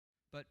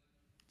But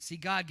see,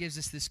 God gives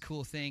us this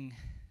cool thing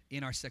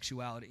in our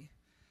sexuality.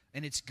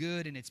 And it's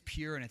good and it's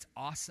pure and it's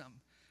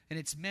awesome. And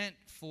it's meant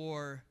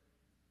for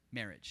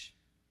marriage.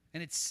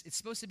 And it's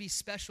supposed to be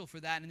special for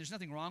that, and there's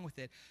nothing wrong with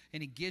it.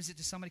 And he gives it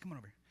to somebody. Come on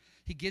over.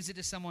 He gives it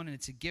to someone, and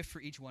it's a gift for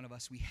each one of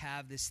us. We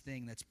have this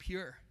thing that's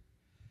pure,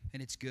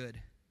 and it's good.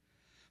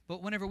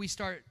 But whenever we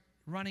start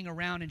running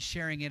around and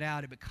sharing it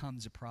out, it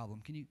becomes a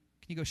problem. Can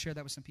you go share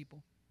that with some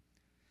people?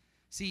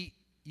 See,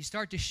 you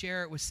start to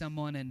share it with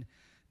someone, and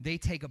they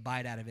take a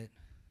bite out of it.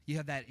 You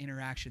have that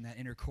interaction, that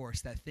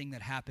intercourse, that thing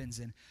that happens,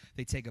 and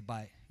they take a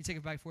bite. You take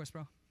a bite for us,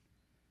 bro?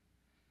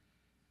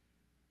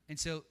 And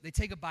so they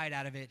take a bite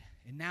out of it,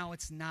 and now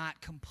it's not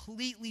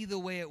completely the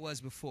way it was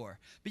before.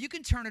 But you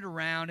can turn it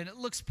around, and it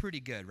looks pretty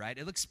good, right?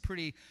 It looks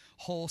pretty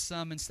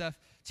wholesome and stuff.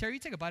 Terry, you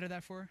take a bite of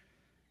that for her?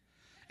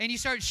 And you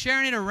start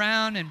sharing it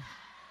around, and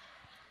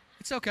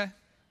it's okay.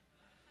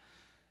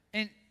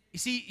 And you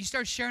see, you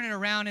start sharing it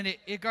around, and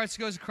it goes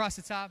across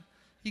the top.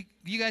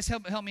 You guys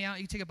help me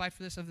out. You take a bite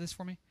of this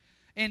for me?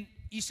 And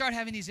you start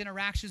having these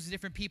interactions with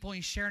different people, and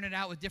you're sharing it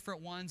out with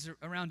different ones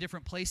around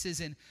different places,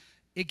 and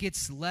it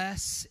gets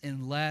less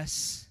and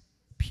less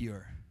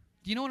pure.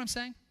 Do you know what I'm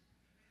saying?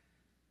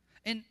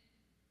 And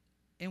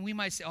we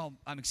might say, oh,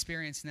 I'm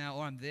experienced now,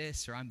 or I'm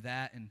this, or I'm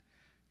that. And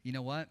you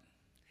know what?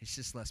 It's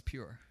just less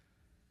pure.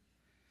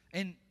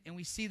 And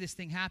we see this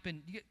thing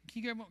happen.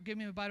 Can you give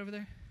me a bite over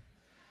there?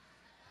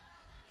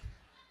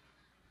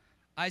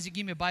 Isaac,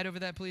 give me a bite over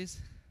that, please.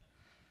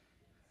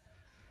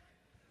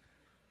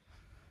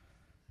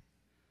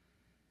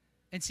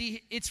 And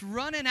see, it's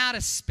running out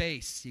of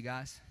space, you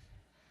guys.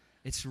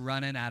 It's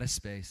running out of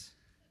space.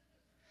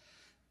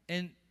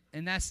 And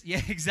that's,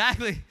 yeah,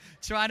 exactly.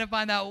 Trying to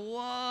find that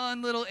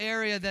one little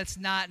area that's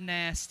not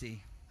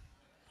nasty.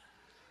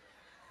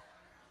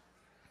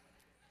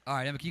 All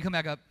right, Emma, can you come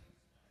back up?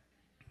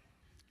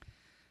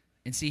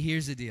 And see,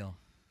 here's the deal.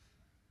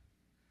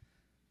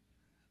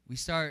 We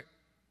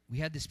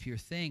had this pure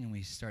thing, and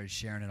we started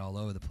sharing it all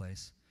over the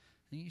place.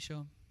 And you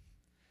show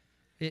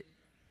them.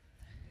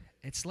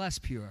 It's less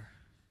pure.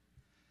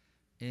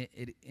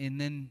 And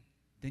then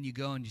you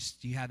go and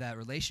you have that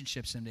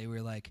relationship someday where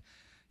you're like,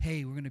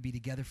 hey, we're going to be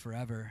together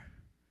forever.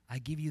 I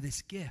give you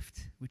this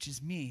gift, which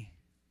is me.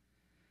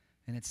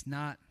 And it's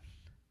not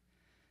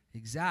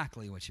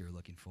exactly what you were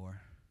looking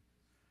for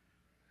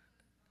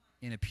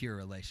in a pure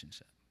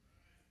relationship.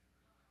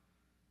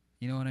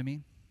 You know what I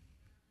mean?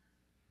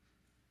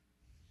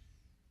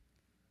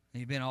 And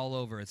you've been all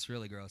over. It's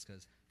really gross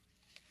because...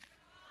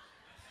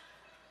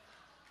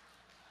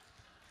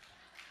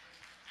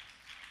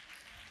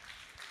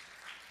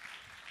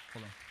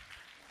 Hold on.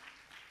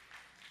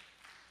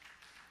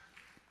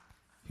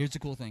 Here's the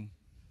cool thing.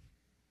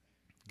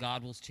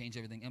 God will change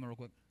everything. Emma, real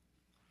quick.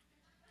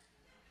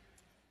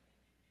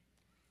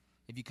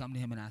 If you come to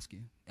him and ask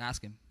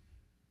him,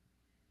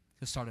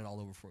 he'll start it all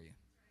over for you.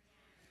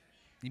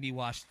 You be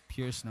washed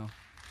pure snow.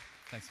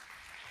 Thanks.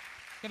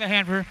 Give a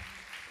hand for her.